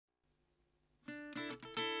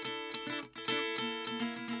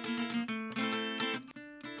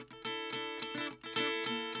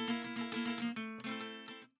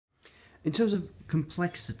In terms of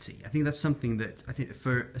complexity, I think that's something that I think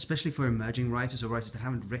especially for emerging writers or writers that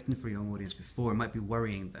haven't written for a young audience before, it might be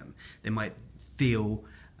worrying them. They might feel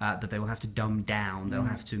that they will have to dumb down, they'll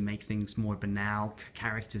have to make things more banal,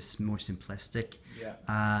 characters more simplistic.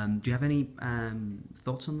 Yeah. Do you have any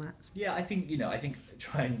thoughts on that? Yeah, I think, I think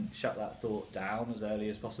try and shut that thought down as early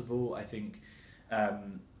as possible. I think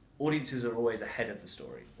audiences are always ahead of the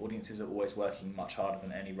story. Audiences are always working much harder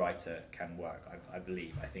than any writer can work, I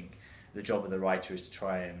believe. I think the job of the writer is to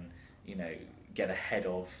try and, get ahead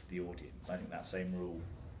of the audience. I think that same rule,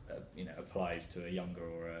 applies to a younger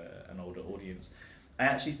or an older audience. I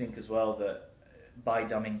actually think as well that by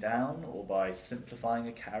dumbing down or by simplifying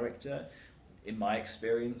a character, in my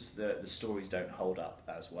experience, the stories don't hold up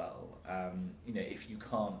as well. If you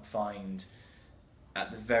can't find,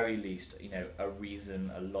 at the very least, a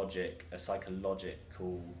reason, a logic, a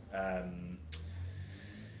psychological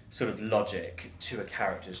sort of logic to a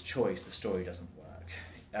character's choice, the story doesn't work.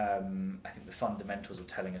 I think the fundamentals of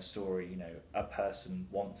telling a story, a person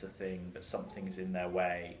wants a thing, but something is in their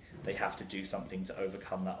way. They have to do something to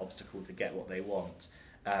overcome that obstacle to get what they want.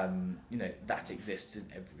 That exists in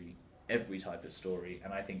every type of story,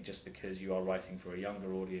 and I think just because you are writing for a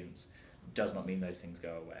younger audience does not mean those things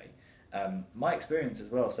go away. My experience as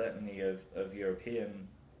well, certainly of European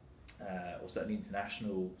or certainly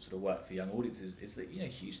international sort of work for young audiences, is that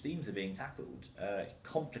huge themes are being tackled,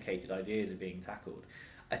 complicated ideas are being tackled.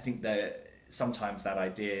 I think that sometimes that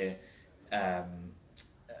idea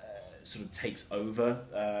sort of takes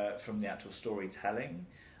over from the actual storytelling.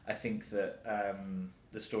 I think that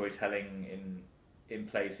the storytelling in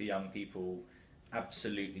plays for young people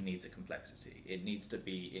absolutely needs a complexity. It needs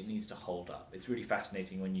to hold up. It's really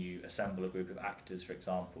fascinating when you assemble a group of actors, for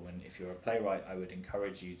example, and if you're a playwright, I would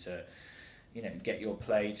encourage you to get your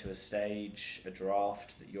play to a stage, a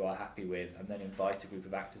draft that you are happy with, and then invite a group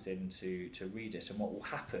of actors in to read it. And what will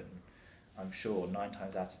happen, I'm sure, 9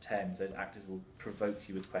 times out of 10, those actors will provoke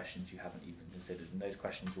you with questions you haven't even considered, and those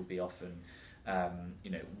questions will be often,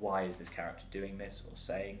 why is this character doing this or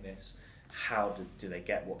saying this? How do they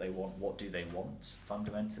get what they want? What do they want,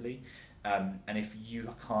 fundamentally? And if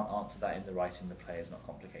you can't answer that in the writing, the play is not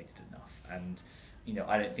complicated enough. And,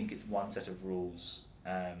 I don't think it's one set of rules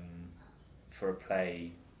for a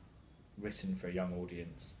play written for a young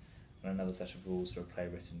audience and another set of rules for a play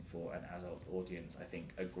written for an adult audience. I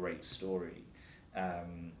think a great story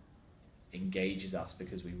engages us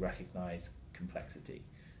because we recognise complexity.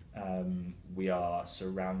 We are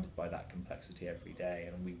surrounded by that complexity every day,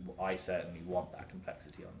 and I certainly want that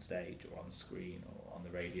complexity on stage or on screen or on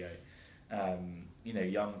the radio.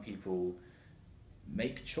 Young people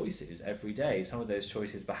make choices every day. Some of those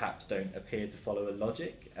choices perhaps don't appear to follow a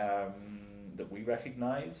logic that we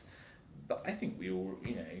recognise, but I think we all,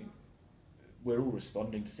 we're all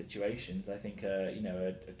responding to situations. I think a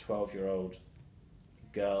 12-year-old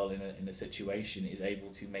girl in a situation is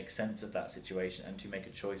able to make sense of that situation and to make a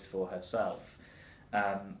choice for herself.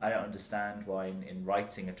 I don't understand why in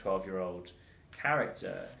writing a 12-year-old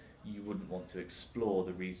character you wouldn't want to explore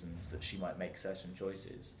the reasons that she might make certain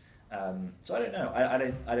choices. So I don't know.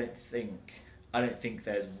 I don't think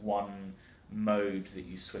there's one mode that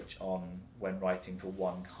you switch on when writing for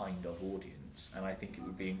one kind of audience, and I think it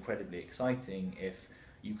would be incredibly exciting if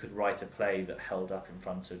you could write a play that held up in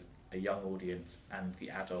front of a young audience and the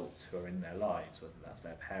adults who are in their lives, whether that's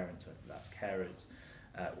their parents, whether that's carers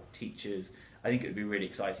or teachers. I think it would be really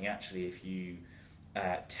exciting actually if you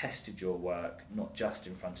tested your work not just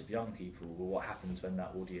in front of young people, but what happens when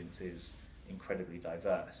that audience is incredibly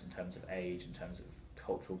diverse in terms of age, in terms of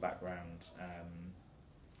cultural background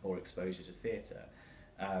or exposure to theatre.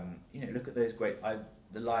 Look at those great...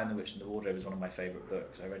 The Lion, the Witch and the Wardrobe is one of my favourite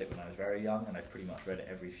books. I read it when I was very young, and I've pretty much read it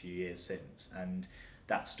every few years since. And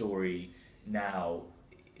that story now,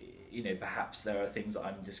 perhaps there are things that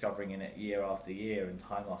I'm discovering in it year after year and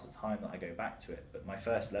time after time that I go back to it. But my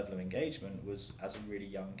first level of engagement was as a really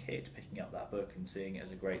young kid, picking up that book and seeing it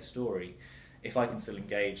as a great story. If I can still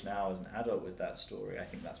engage now as an adult with that story, I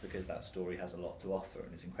think that's because that story has a lot to offer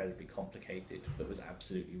and is incredibly complicated, but was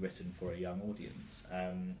absolutely written for a young audience.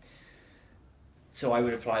 So I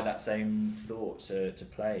would apply that same thought to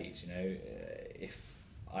plays. If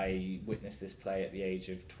I witness this play at the age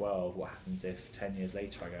of 12, what happens if 10 years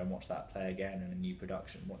later I go and watch that play again in a new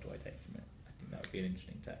production? What do I take from it? I think that would be an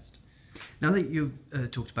interesting test. Now that you've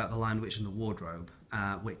talked about The Lion, Witch and the Wardrobe,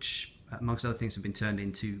 which amongst other things have been turned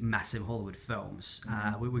into massive Hollywood films,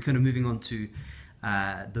 we're kind of moving on to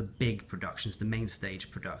the big productions, the main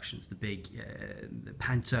stage productions, the big the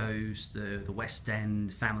pantos, the West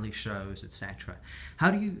End family shows, etc.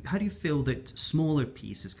 How do you feel that smaller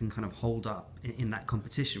pieces can kind of hold up in that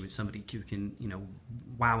competition with somebody who can, you know,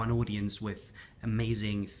 wow an audience with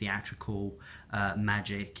amazing theatrical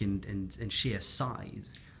magic and sheer size?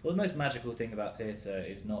 Well, the most magical thing about theatre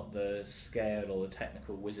is not the scale or the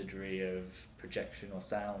technical wizardry of projection or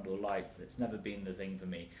sound or light. It's never been the thing for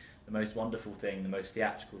me. The most wonderful thing, the most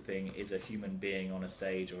theatrical thing, is a human being on a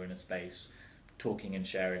stage or in a space, talking and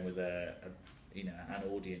sharing with an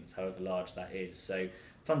audience, however large that is. So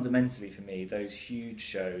fundamentally for me, those huge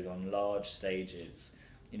shows on large stages,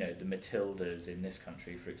 you know, the Matildas in this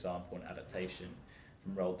country, for example, an adaptation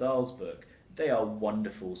from Roald Dahl's book, they are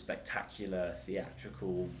wonderful, spectacular,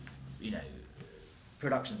 theatrical, you know,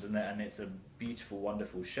 productions, and it's a beautiful,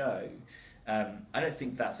 wonderful show. I don't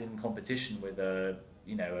think that's in competition with a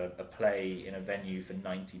play in a venue for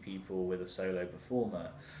 90 people with a solo performer.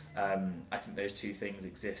 I think those two things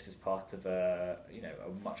exist as part of a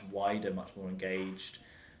much wider, much more engaged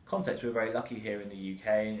context. We're very lucky here in the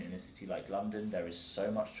UK, in a city like London. There is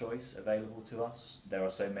so much choice available to us. There are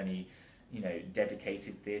so many, you know,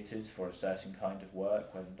 dedicated theatres for a certain kind of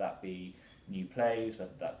work, whether that be new plays,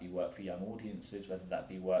 whether that be work for young audiences, whether that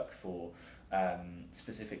be work for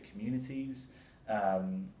specific communities.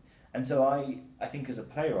 And so I think as a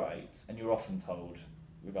playwright, and you're often told,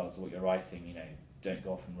 regardless of what you're writing, you know, don't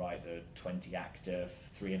go off and write a 20-actor,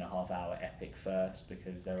 3.5-hour epic first,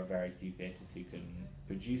 because there are very few theatres who can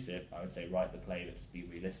produce it. I would say write the play, but just be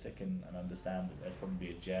realistic and understand that there's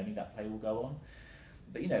probably a journey that play will go on.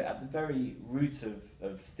 But, you know, at the very root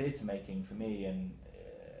of theatre making for me, and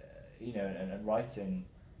and writing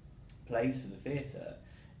plays for the theatre,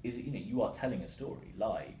 is that, you know, you are telling a story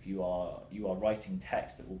live. You are writing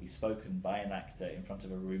text that will be spoken by an actor in front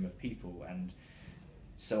of a room of people, and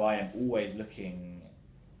so I am always looking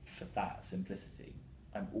for that simplicity.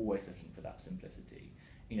 I'm always looking for that simplicity.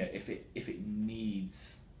 You know, if it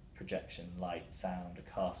needs projection, light, sound,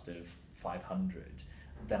 a cast of 500,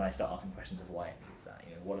 then I start asking questions of why it needs that.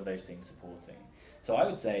 You know, what are those things supporting? So I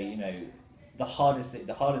would say, you know, the hardest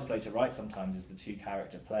play to write sometimes is the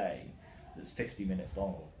 2-character play that's 50 minutes long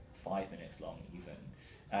or 5 minutes long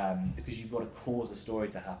even, because you've got to cause a story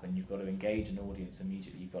to happen. You've got to engage an audience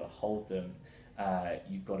immediately. You've got to hold them.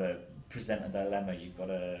 You've got to present a dilemma. You've got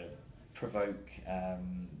to provoke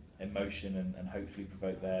emotion and hopefully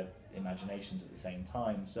provoke their imaginations at the same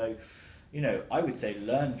time. So, you know, I would say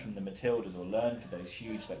learn from the Matildas, or learn for those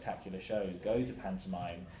huge spectacular shows. Go to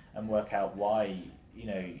pantomime and work out why, you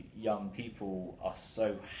know, young people are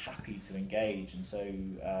so happy to engage and so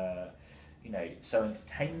so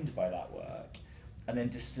entertained by that work, and then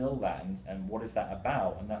distill that and what is that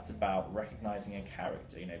about? And that's about recognizing a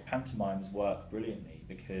character. You know, pantomimes work brilliantly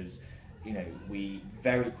because, you know, we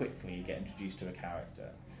very quickly get introduced to a character.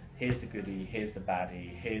 Here's the goodie, here's the baddie,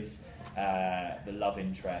 here's the love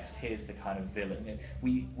interest, here's the kind of villain. You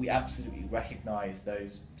know, we absolutely recognize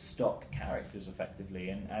those stock characters effectively,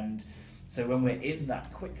 and so when we're in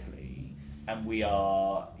that quickly, and we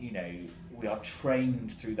are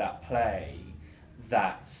trained through that play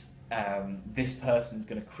that this person is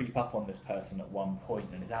going to creep up on this person at one point,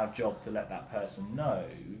 and it's our job to let that person know.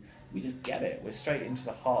 We just get it. We're straight into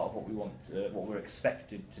the heart of what we want to, what we're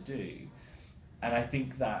expected to do. And I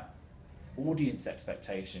think that audience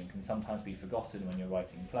expectation can sometimes be forgotten when you're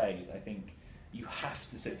writing plays. I think you have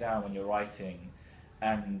to sit down when you're writing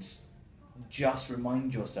and just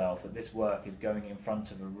remind yourself that this work is going in front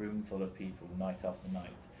of a room full of people night after night,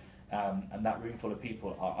 and that room full of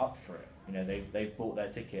people are up for it. You know, they've bought their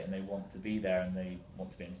ticket and they want to be there, and they want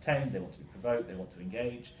to be entertained, they want to be provoked, they want to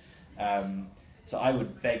engage. So I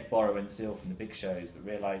would beg, borrow and steal from the big shows, but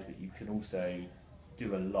realise that you can also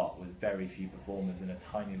do a lot with very few performers in a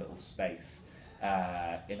tiny little space,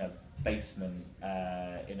 in a basement,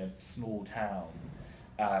 in a small town.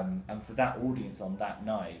 And for that audience on that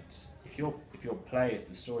night, if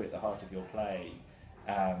the story at the heart of your play,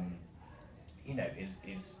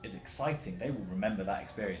 is exciting, they will remember that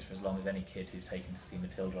experience for as long as any kid who's taken to see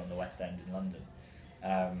Matilda on the West End in London.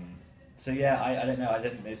 So yeah, I don't know. I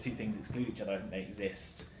don't think those two things exclude each other. I think they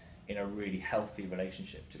exist in a really healthy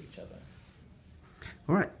relationship to each other.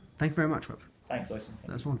 All right. Thank you very much, Rob. Thanks, Øystein.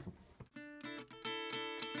 That's wonderful.